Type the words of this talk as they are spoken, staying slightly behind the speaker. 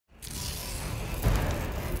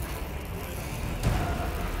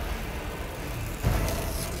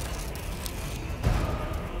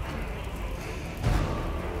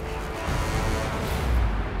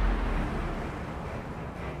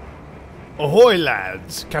Ahoy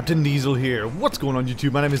lads! Captain Diesel here. What's going on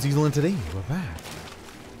YouTube? My name is Diesel and today we're back.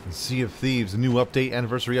 Sea of Thieves, a new update,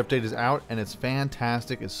 anniversary update is out and it's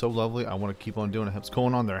fantastic. It's so lovely. I want to keep on doing it. What's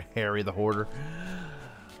going on there, Harry the Hoarder?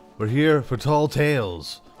 We're here for tall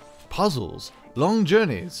tales, puzzles, long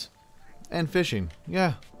journeys, and fishing.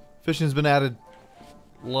 Yeah, fishing's been added.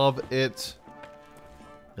 Love it.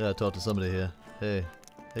 Gotta talk to somebody here. Hey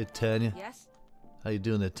Tanya. Yes? How you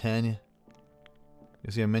doing there, Tanya?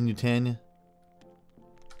 You see a menu, Tanya?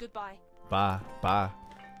 Goodbye. Bye.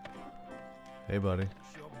 Hey, buddy.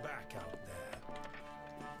 You're back out there.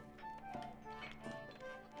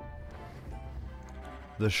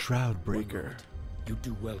 The SHROUDBREAKER. You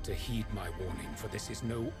do well to heed my warning, for this is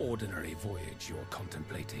no ordinary voyage you're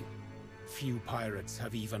contemplating. Few pirates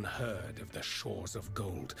have even heard of the shores of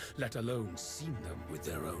gold, let alone seen them with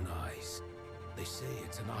their own eyes. They say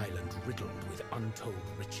it's an island riddled with untold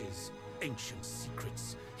riches, ancient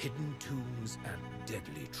secrets, hidden tombs, and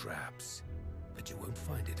deadly traps. But you won't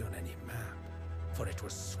find it on any map, for it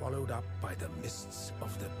was swallowed up by the mists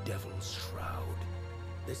of the Devil's Shroud.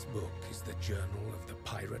 This book is the journal of the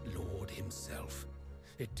pirate lord himself.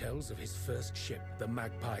 It tells of his first ship, the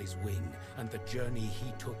Magpie's Wing, and the journey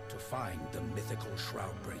he took to find the mythical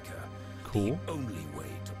Shroudbreaker. Cool. The only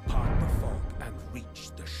way to part the fog and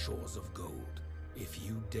reach the shores of gold. If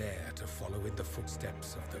you dare to follow in the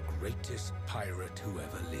footsteps of the greatest pirate who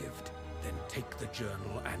ever lived, then take the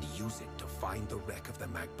journal and use it to find the wreck of the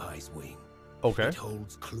Magpie's Wing. Okay. It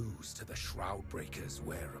holds clues to the Shroudbreaker's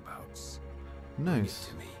whereabouts. Nice. Bring it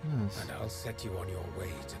to me, Nice. and I'll set you on your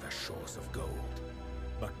way to the shores of gold.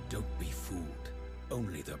 But don't be fooled.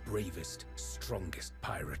 Only the bravest, strongest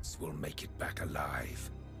pirates will make it back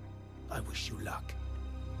alive. I wish you luck.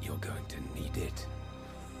 You're going to need it.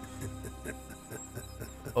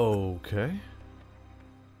 Okay.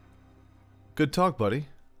 Good talk, buddy.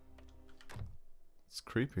 It's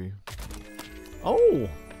creepy. Oh!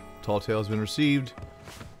 Tall tale has been received.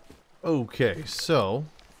 Okay, so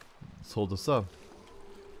let's hold this up.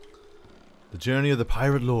 The Journey of the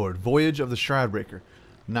Pirate Lord. Voyage of the Shroudbreaker.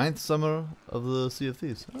 9th summer of the Sea of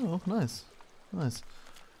Thieves. Oh, nice. Nice.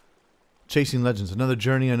 Chasing Legends. Another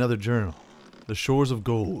journey, another journal. The Shores of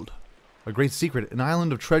Gold. A great secret. An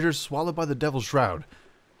island of treasures swallowed by the Devil's Shroud.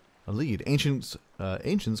 A lead. Ancients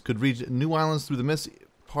could reach new islands through the mist.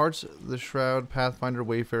 Parts of the Shroud, Pathfinder,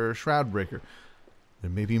 Wayfarer, Shroudbreaker.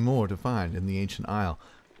 There may be more to find in the ancient isle.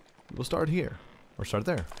 We'll start here. Or start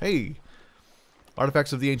there. Hey!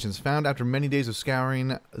 Artifacts of the Ancients. Found after many days of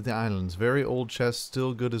scouring the islands. Very old chest,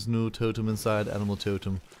 still good as new. Totem inside. Animal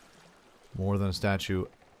totem. More than a statue.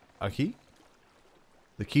 A key?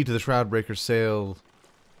 The key to the Shroudbreaker. Sail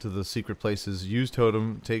to the secret places. Use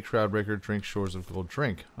totem. Take Shroudbreaker. Drink shores of gold.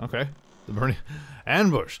 Drink. Okay. The burning...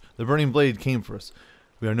 Ambush! The burning blade came for us.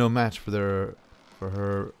 We are no match for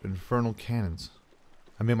her infernal cannons.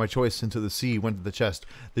 I made my choice. Into the sea. Went to the chest.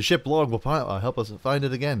 The ship log will help us find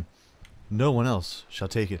it again. No one else shall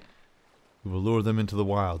take it. We will lure them into the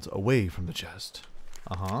wilds, away from the chest.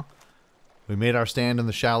 We made our stand in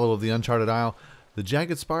the shallow of the uncharted isle. The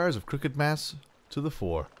jagged spires of crooked masts to the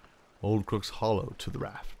fore. Old Crook's Hollow to the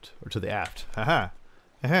raft, or to the aft. My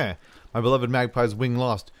beloved Magpie's Wing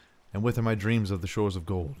lost, and with her my dreams of the shores of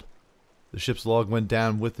gold. The ship's log went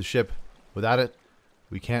down with the ship. Without it,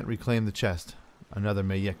 we can't reclaim the chest. Another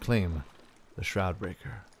may yet claim the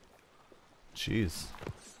Shroudbreaker. Jeez.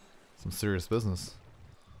 Some serious business.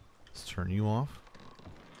 Let's turn you off.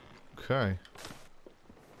 Okay.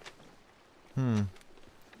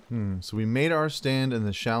 So we made our stand in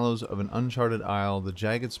the shallows of an uncharted isle, the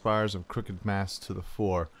jagged spires of crooked masts to the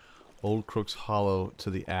fore, Old Crook's Hollow to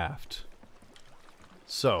the aft.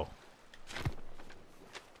 So.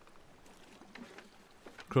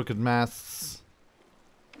 Crooked masts,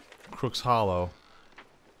 Crook's Hollow,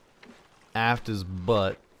 aft is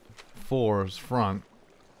butt, fore is front.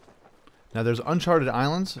 Now there's uncharted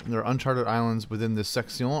islands, and there are uncharted islands within this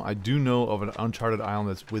section. I do know of an uncharted island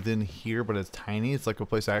that's within here, but it's tiny. It's like a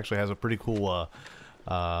place that actually has a pretty cool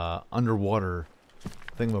underwater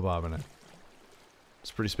thingamabob in it.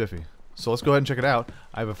 It's pretty spiffy. So let's go ahead and check it out.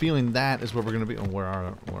 I have a feeling that is where we're going to be. Oh, where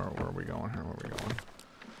are we going here? Where are we going?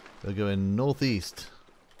 They'll go in northeast.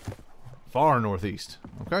 Far northeast.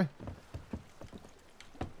 Okay.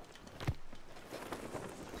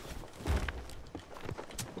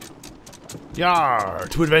 Yar!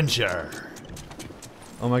 To adventure!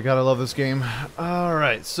 Oh my god, I love this game.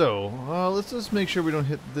 Alright, so, let's just make sure we don't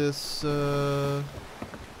hit this, yeah,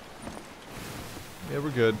 we're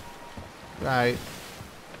good. Right.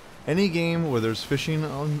 Any game where there's fishing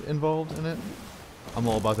involved in it, I'm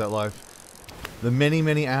all about that life. the many,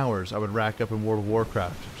 many hours I would rack up in World of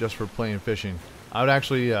Warcraft just for playing fishing. I would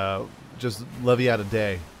actually just levy out a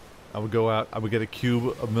day. I would go out, I would get a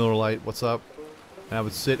cube of Miller Lite, what's up? And I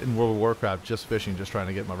would sit in World of Warcraft just fishing, just trying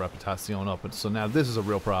to get my reputation up. And so now this is a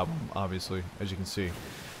real problem, obviously, as you can see. So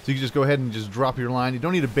you can just go ahead and just drop your line. You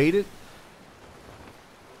don't need to bait it.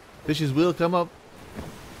 Fishes will come up.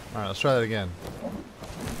 Alright, let's try that again.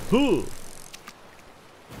 Hoo!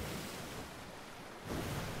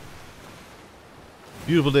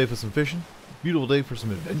 Beautiful day for some fishing. Beautiful day for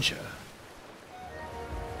some adventure.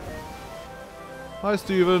 Hi,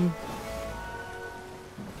 Steven.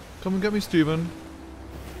 Come and get me, Steven.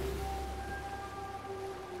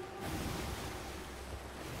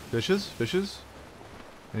 Fishes? Fishes?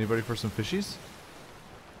 Anybody for some fishies?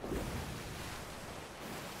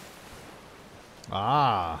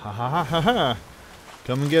 Ah, ha ha ha ha ha.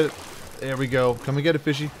 Come and get it. There we go. Come and get it,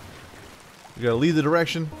 fishy. We gotta lead the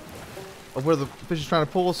direction of where the fish is trying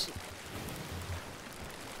to pull us.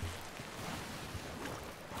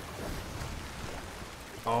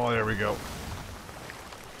 Oh, there we go.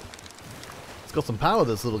 It's got some power,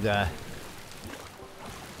 this little guy.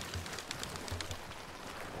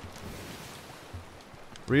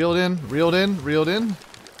 Reeled in, reeled in, reeled in.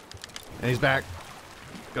 And he's back.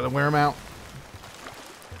 Gotta wear him out.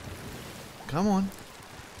 Come on.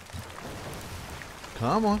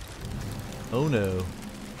 Come on. Oh no.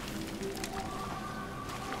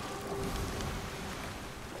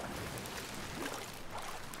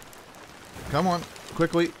 Come on.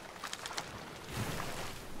 Quickly.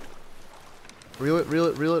 Reel it, reel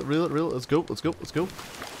it, reel it, reel it, reel it. Let's go, let's go, let's go.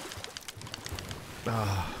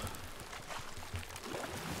 Ah.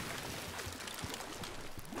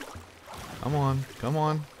 Come on, come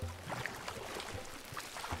on.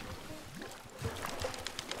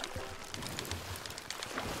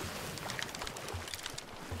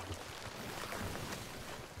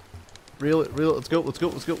 Reel it, reel it, let's go, let's go,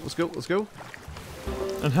 let's go, let's go, let's go.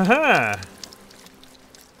 And haha!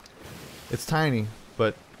 It's tiny,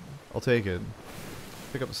 but I'll take it.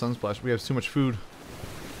 Pick up the sunsplash. We have too much food.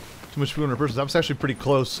 Too much food in our purses. That was actually pretty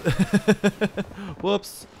close.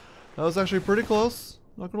 Whoops. That was actually pretty close.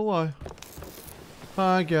 Not gonna lie.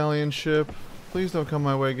 Hi, galleon ship. Please don't come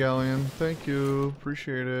my way, galleon. Thank you.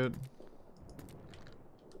 Appreciate it.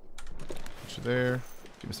 Put you there.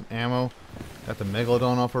 Give me some ammo. Got the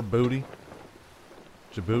megalodon off our booty.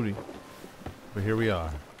 Djibouti. But here we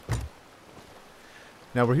are.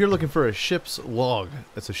 Now we're here looking for a ship's log.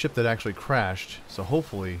 It's a ship that actually crashed. So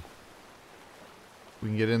hopefully we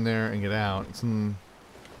can get in there and get out. So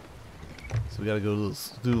we gotta go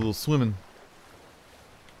do a little swimming.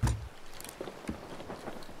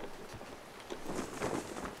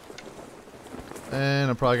 And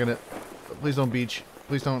I'm probably gonna. Please don't beach.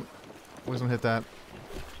 Please don't hit that.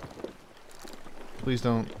 Please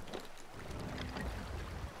don't.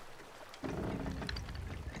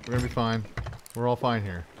 We're gonna be fine. We're all fine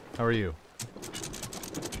here. How are you?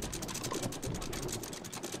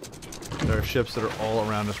 There are ships that are all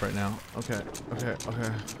around us right now. Okay, okay,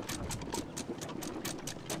 okay.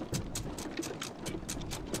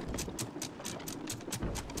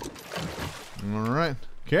 Alright.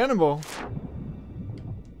 Cannonball!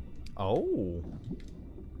 Oh!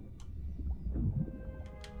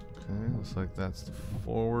 Okay, looks like that's the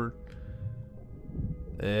forward.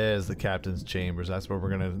 There's the captain's chambers. That's where we're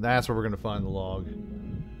gonna find the log.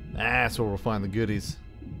 That's where we'll find the goodies.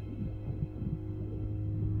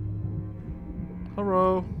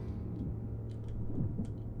 Hello.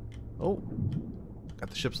 Oh,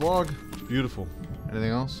 got the ship's log. Beautiful.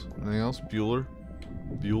 Anything else? Anything else? Bueller.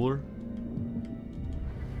 Bueller.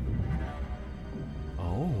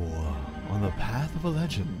 Oh, on the path of a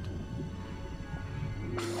legend.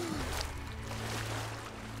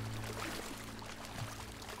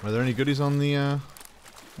 Are there any goodies on the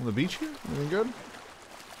beach here? Anything good?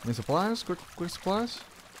 Any supplies? Quick supplies?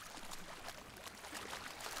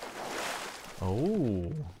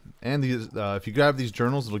 Oh, and these if you grab these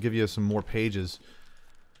journals, it'll give you some more pages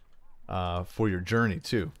for your journey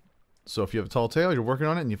too. So if you have a tall tale, you're working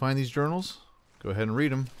on it, and you find these journals, go ahead and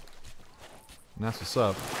read them. And that's what's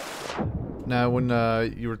up. Now, when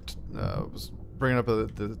you were bringing up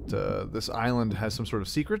that this island has some sort of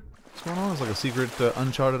secret. What's going on? It's like a secret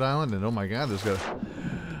uncharted island, and oh my god, there's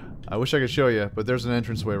I wish I could show you, but there's an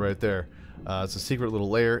entranceway right there. It's a secret little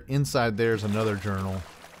lair. Inside there's another journal,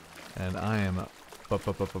 and I am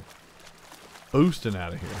boosting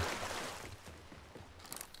out of here.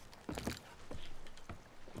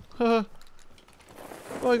 Haha.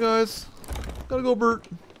 Bye guys. Gotta go, Bert.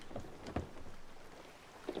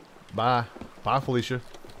 Bye. Bye, Felicia.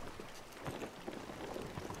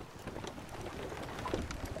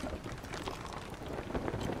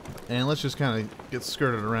 And let's just kind of get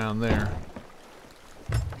skirted around there.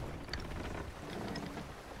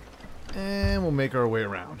 And we'll make our way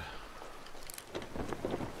around.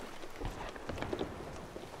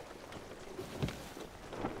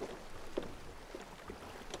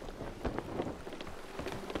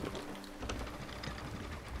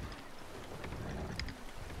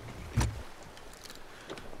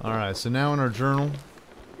 Alright, so now in our journal,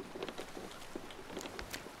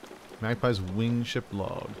 Magpie's wing ship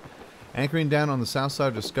log. Anchoring down on the south side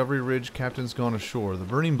of Discovery Ridge, captain's gone ashore. The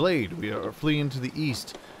Burning Blade, we are fleeing to the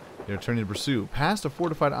east. They are turning to pursue. Past a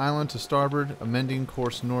fortified island to starboard, amending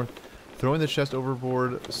course north, throwing the chest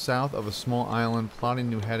overboard south of a small island, plotting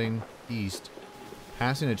new heading east.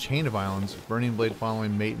 Passing a chain of islands, Burning Blade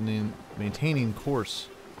following, maintaining course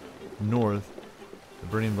north. The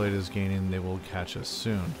Burning Blade is gaining. They will catch us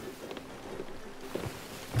soon.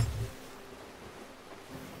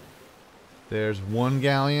 There's one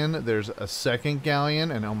galleon. There's a second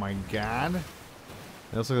galleon. And oh my god.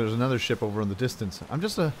 It looks like there's another ship over in the distance. I'm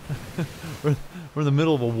just a... we're in the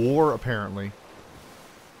middle of a war, apparently.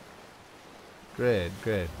 Good,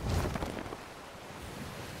 good.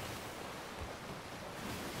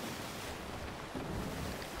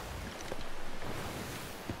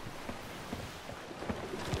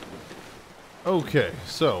 Okay,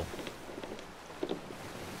 so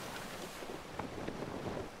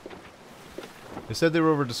they said they were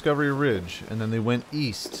over Discovery Ridge, and then they went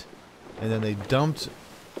east, and then they dumped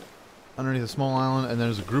underneath a small island, and then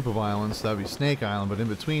there's a group of islands, so that would be Snake Island, but in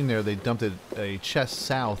between there they dumped a chest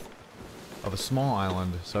south of a small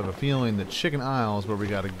island, so I have a feeling that Chicken Isle is where we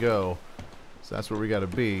gotta go. So that's where we gotta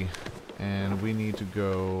be, and we need to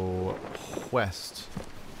go west.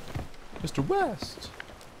 Mr. West!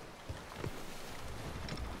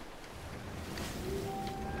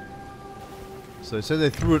 So they said they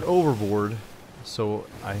threw it overboard, so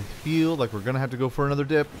I feel like we're gonna have to go for another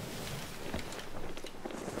dip.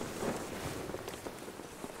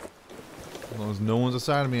 As long as no one's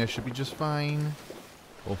aside of me, I should be just fine.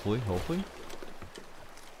 Hopefully, hopefully.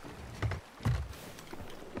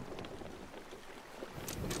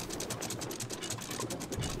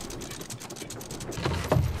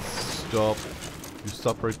 Stop. You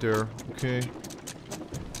stop right there. Okay.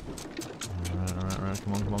 Alright.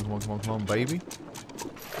 Come on, baby.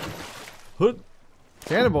 Hood.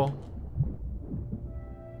 Cannonball.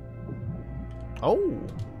 Oh.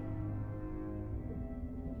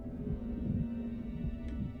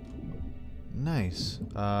 Nice.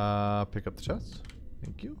 Pick up the chest.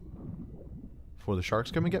 Thank you. Before the sharks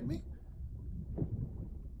come and get me.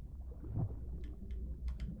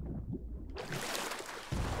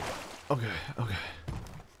 Okay.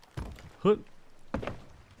 Hood.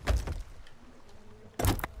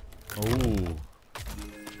 Oh.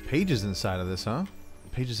 Pages inside of this, huh?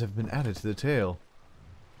 Pages have been added to the tale.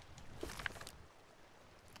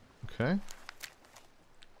 Okay.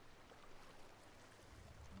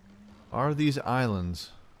 Are these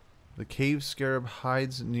islands? The cave scarab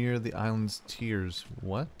hides near the island's tiers.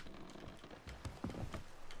 What?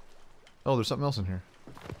 Oh, there's something else in here.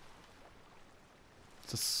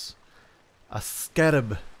 It's a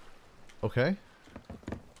scarab. Okay.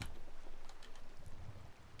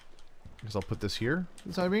 Guess I'll put this here.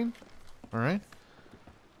 Does that mean? Alright.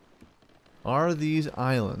 Are these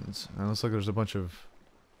islands? And it looks like there's a bunch of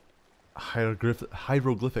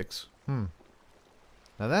hieroglyphics. Now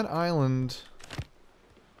that island...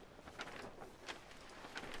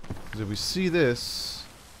 If we see this...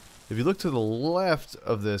 If you look to the left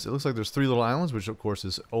of this, it looks like there's 3 little islands, which of course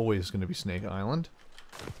is always going to be Snake Island.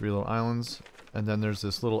 3 little islands. And then there's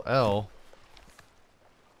this little L.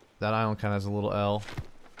 That island kind of has a little L.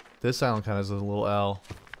 This island kind of has a little L.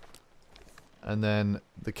 And then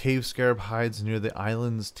the cave scarab hides near the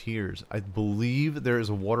island's tiers. I believe there is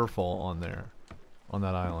a waterfall on there. On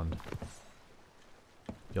that island.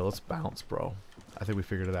 Yo, let's bounce, bro. I think we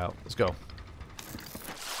figured it out. Let's go.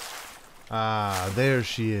 Ah, there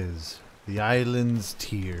she is. The island's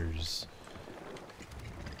tears.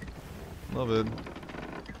 Love it.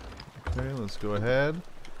 Okay, let's go ahead.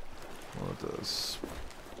 Let us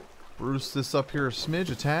spruce this up here a smidge,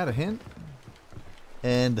 a tad, a hint.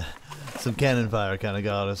 And some cannon fire kind of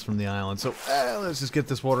got us from the island. So let's just get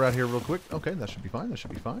this water out here real quick. Okay, that should be fine. That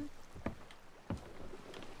should be fine.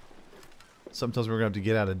 Sometimes we're going to have to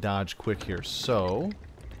get out of Dodge quick here. So...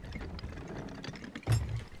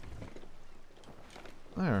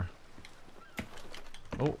 There.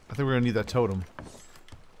 Oh, I think we're going to need that totem.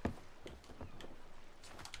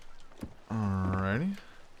 Alrighty.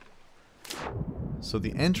 So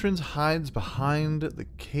the entrance hides behind the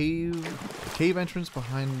cave entrance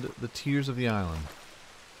behind the tiers of the island.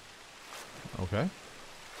 Okay.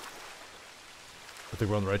 I think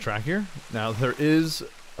we're on the right track here. Now, there is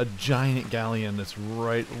a giant galleon that's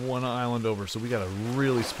right one island over, so we gotta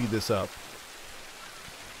really speed this up.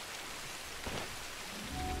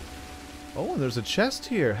 Oh, and there's a chest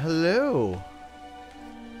here. Hello.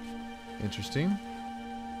 Interesting.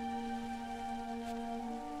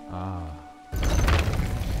 Ah.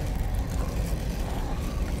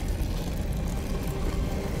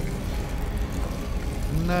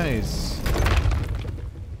 Nice.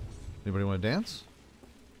 Anybody want to dance?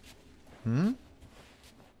 Hmm?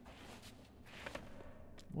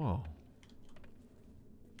 Whoa.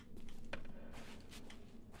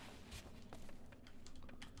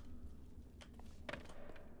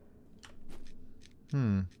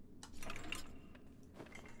 Hmm.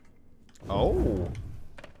 Oh.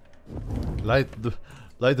 Light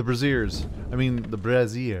the braziers. I mean the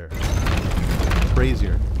brazier.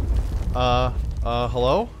 Brazier.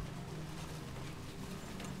 Hello?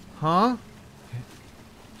 Huh?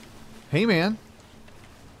 Hey, man.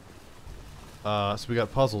 So we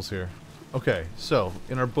got puzzles here. Okay, so,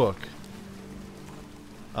 in our book.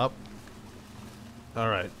 Up.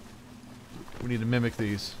 Alright. We need to mimic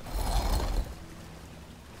these.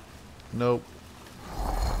 Nope.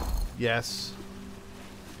 Yes.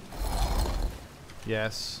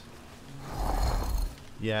 Yes.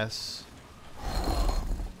 Yes.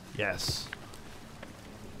 Yes.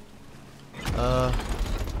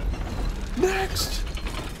 Next!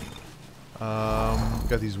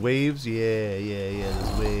 Got these waves. Yeah,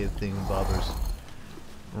 this wave thing bothers.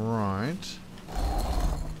 Right.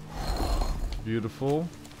 Beautiful.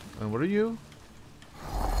 And what are you?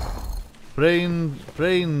 Praying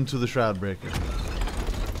to the Shroudbreaker.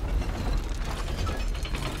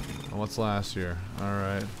 And what's last here?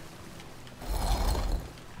 Alright.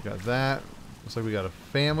 Got that. Looks like we got a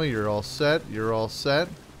family. You're all set. You're all set.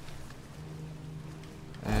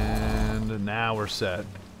 And now we're set.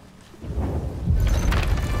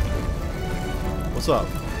 What's up?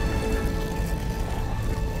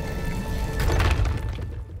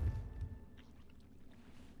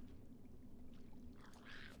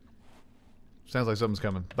 Sounds like something's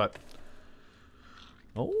coming, but...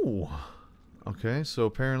 Oh! Okay, so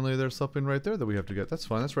apparently there's something right there that we have to get. That's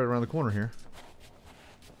fine, that's right around the corner here.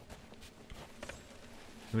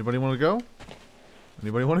 Anybody want to go?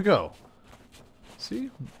 Anybody want to go? See?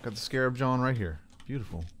 Got the Scarab John right here.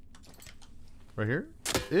 Beautiful. Right here?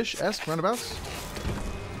 Ish-esque roundabouts?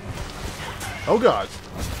 Oh god!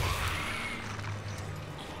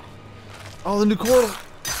 Oh, the new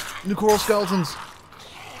coral skeletons!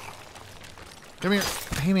 Come here.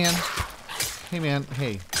 Hey, man. Hey, man.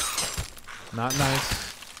 Hey. Not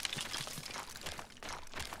nice.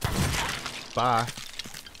 Bye.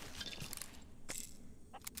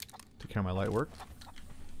 Take care of my light work.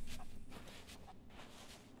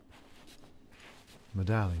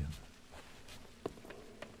 Medallion.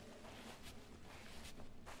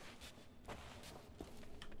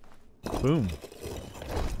 Boom.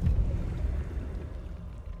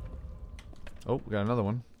 Oh, we got another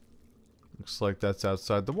one. Looks like that's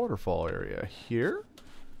outside the waterfall area. Here?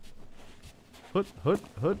 Hood, hood,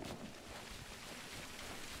 hood.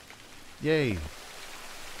 Yay.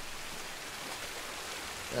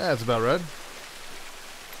 That's about right.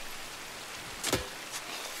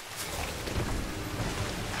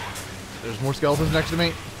 There's more skeletons next to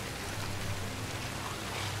me.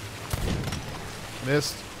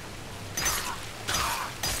 Missed.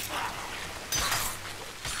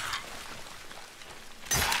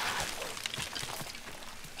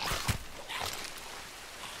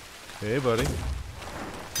 Hey, buddy.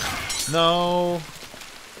 No.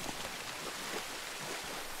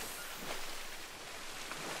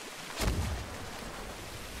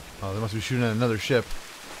 Oh, they must be shooting at another ship.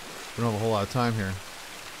 We don't have a whole lot of time here.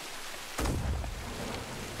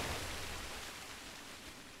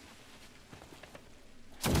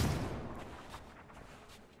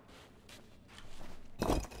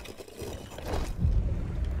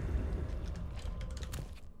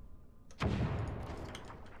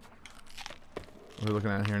 What are we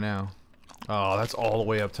looking at here now? Oh, that's all the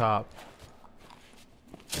way up top.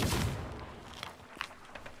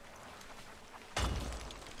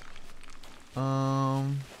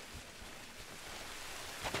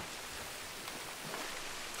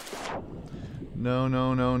 No,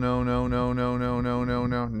 no, no, no, no, no, no, no, no, no, no,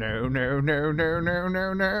 no, no, no, no, no,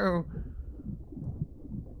 no, no.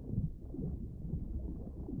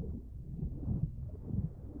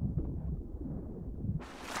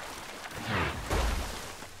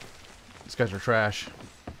 These guys are trash.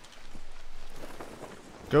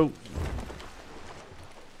 Go.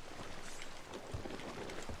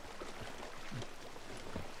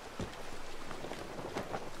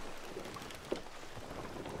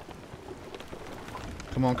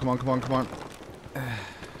 Come on, come on, come on, come on.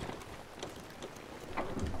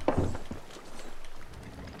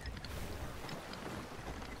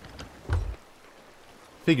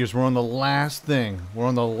 Figures, we're on the last thing. We're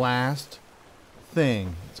on the last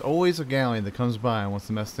thing. It's always a galleon that comes by and wants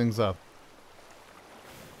to mess things up.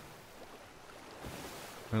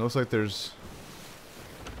 And it looks like there's...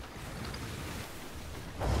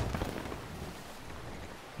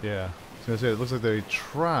 Yeah. I was gonna say, it looks like they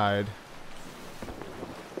tried.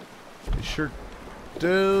 They sure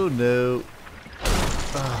do. No.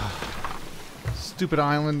 Stupid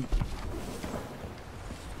island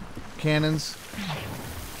cannons.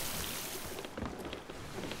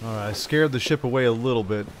 Alright, I scared the ship away a little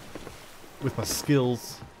bit with my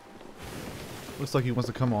skills. Looks like he wants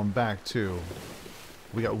to come on back too.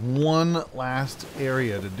 We got one last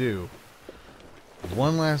area to do.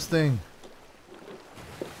 One last thing.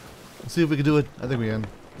 Let's see if we can do it. I think we can.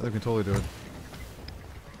 I think we can totally do it.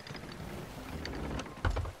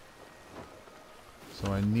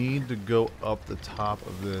 So I need to go up the top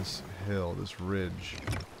of this hill, this ridge.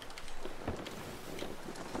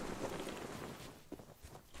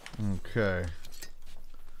 Okay.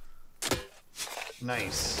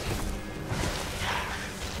 Nice.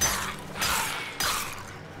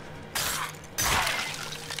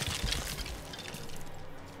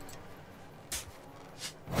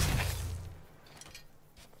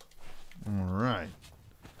 Alright.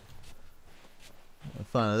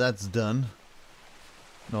 Finally, that's done.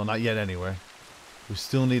 No, not yet anyway. We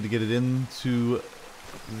still need to get it into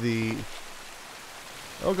the...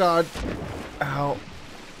 Oh god. Ow.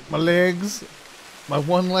 My legs. My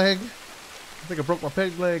one leg. I think I broke my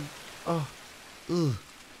peg leg. Oh. Ooh.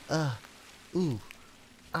 Ooh.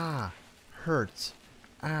 Ah. Hurts.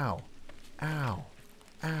 Ow. Ow.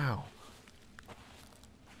 Ow.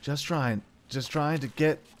 Just trying to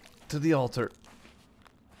get to the altar.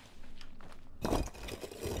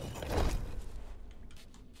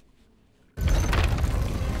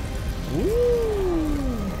 Woo!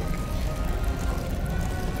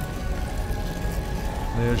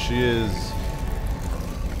 There she is.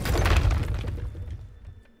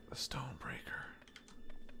 A Stonebreaker.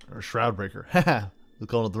 Or a Shroudbreaker. Haha! We're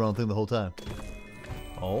calling it the wrong thing the whole time.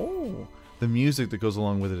 Oh! The music that goes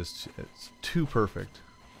along with it is it's too perfect.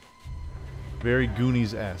 Very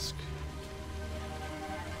Goonies-esque.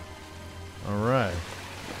 Alright.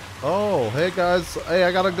 Oh, hey guys. Hey,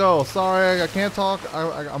 I gotta go. Sorry, I can't talk.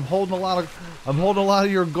 I'm holding a lot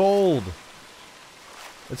of your gold.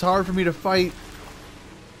 It's hard for me to fight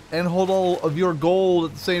and hold all of your gold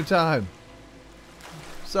at the same time.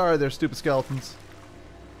 Sorry there, stupid skeletons.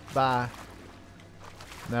 Bye.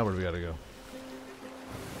 Now where do we gotta go?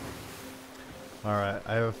 Alright,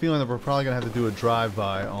 I have a feeling that we're probably gonna have to do a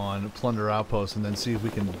drive-by on Plunder Outpost and then see if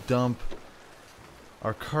we can dump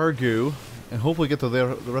our cargo and hopefully get to the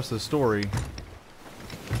rest of the story.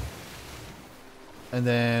 And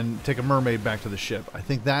then take a mermaid back to the ship. I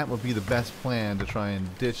think that would be the best plan to try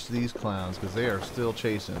and ditch these clowns because they are still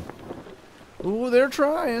chasing. Ooh, they're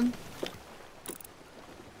trying.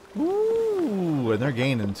 Ooh, and they're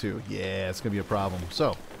gaining too. Yeah, it's gonna be a problem.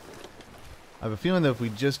 So, I have a feeling that if we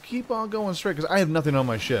just keep on going straight, because I have nothing on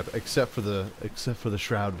my ship except for the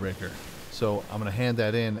Shroudbreaker. So I'm gonna hand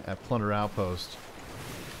that in at Plunder Outpost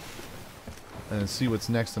and then see what's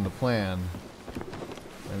next in the plan,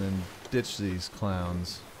 and then ditch these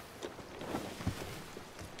clowns.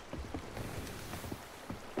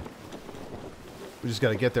 We just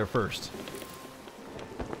gotta get there first.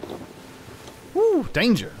 Woo!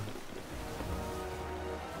 Danger!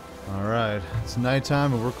 Alright, it's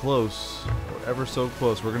nighttime and we're close. We're ever so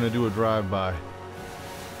close. We're gonna do a drive-by.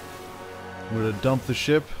 We're gonna dump the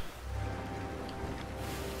ship.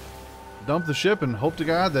 Dump the ship and hope to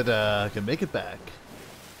God that I can make it back.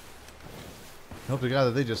 Hope to God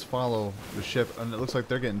that they just follow the ship. And it looks like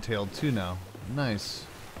they're getting tailed too now. Nice.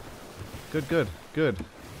 Good, good, good.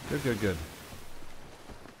 Good, good, good.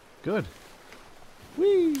 Good.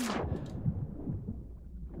 Whee!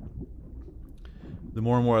 The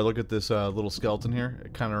more and more I look at this little skeleton here,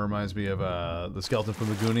 it kind of reminds me of the skeleton from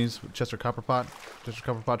the Goonies, with Chester Copperpot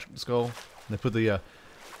skull. And they put the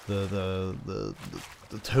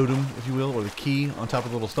totem, if you will, or the key on top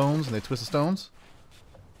of the little stones, and they twist the stones.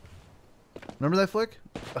 Remember that flick?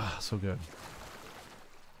 Ah, so good.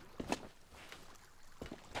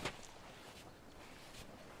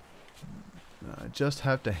 I just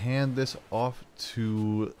have to hand this off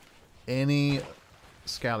to any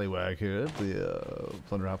scallywag here at the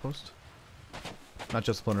Plunder Outpost. Not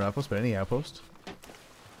just the Plunder Outpost, but any outpost.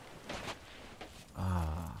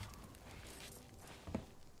 Ah.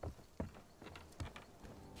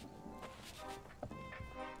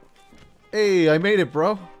 Hey, I made it,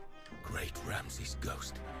 bro. Great Ramsay's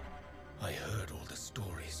ghost. I heard all the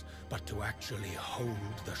stories, but to actually hold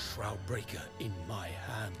the Shroudbreaker in my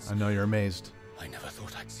hands... I know you're amazed. I never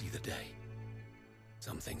thought I'd see the day.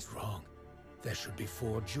 Something's wrong. There should be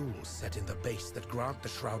 4 jewels set in the base that grant the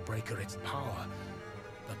Shroudbreaker its power,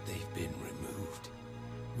 but they've been removed.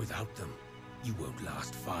 Without them, you won't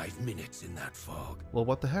last 5 minutes in that fog. Well,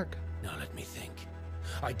 what the heck? Now let me think.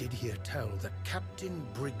 I did hear tell that Captain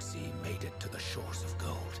Briggsy made it to the shores of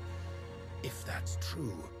gold. If that's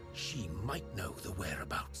true, she might know the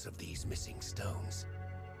whereabouts of these missing stones.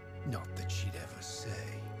 Not that she'd ever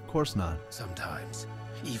say. Of course not. Sometimes,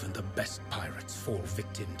 even the best pirates fall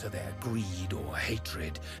victim to their greed or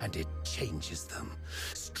hatred, and it changes them,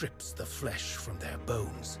 strips the flesh from their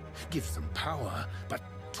bones, gives them power, but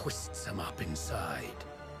twists them up inside.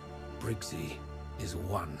 Briggsy is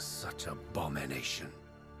one such abomination.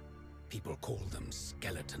 People call them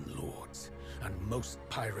skeleton lords, and most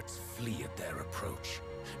pirates flee at their approach.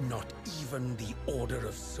 Not even the Order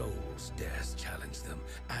of Souls dares challenge them,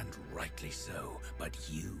 and rightly so. But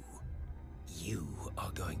you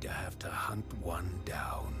are going to have to hunt one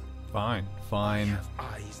down. Fine, fine. I have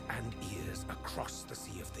eyes and ears across the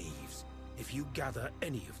Sea of Thieves. If you gather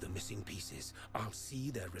any of the missing pieces, I'll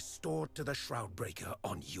see they're restored to the Shroudbreaker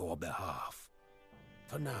on your behalf.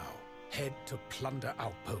 For now, head to Plunder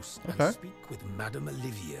Outpost and speak with Madame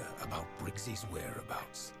Olivia about Briggsy's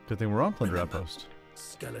whereabouts. Good thing we're on Plunder Remember, Outpost.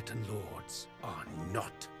 Skeleton lords are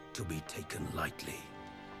not to be taken lightly.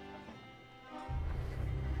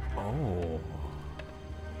 Oh.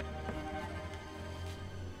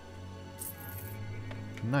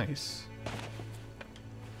 Nice.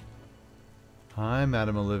 Hi,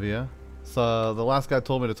 Madame Olivia. So, the last guy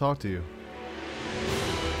told me to talk to you.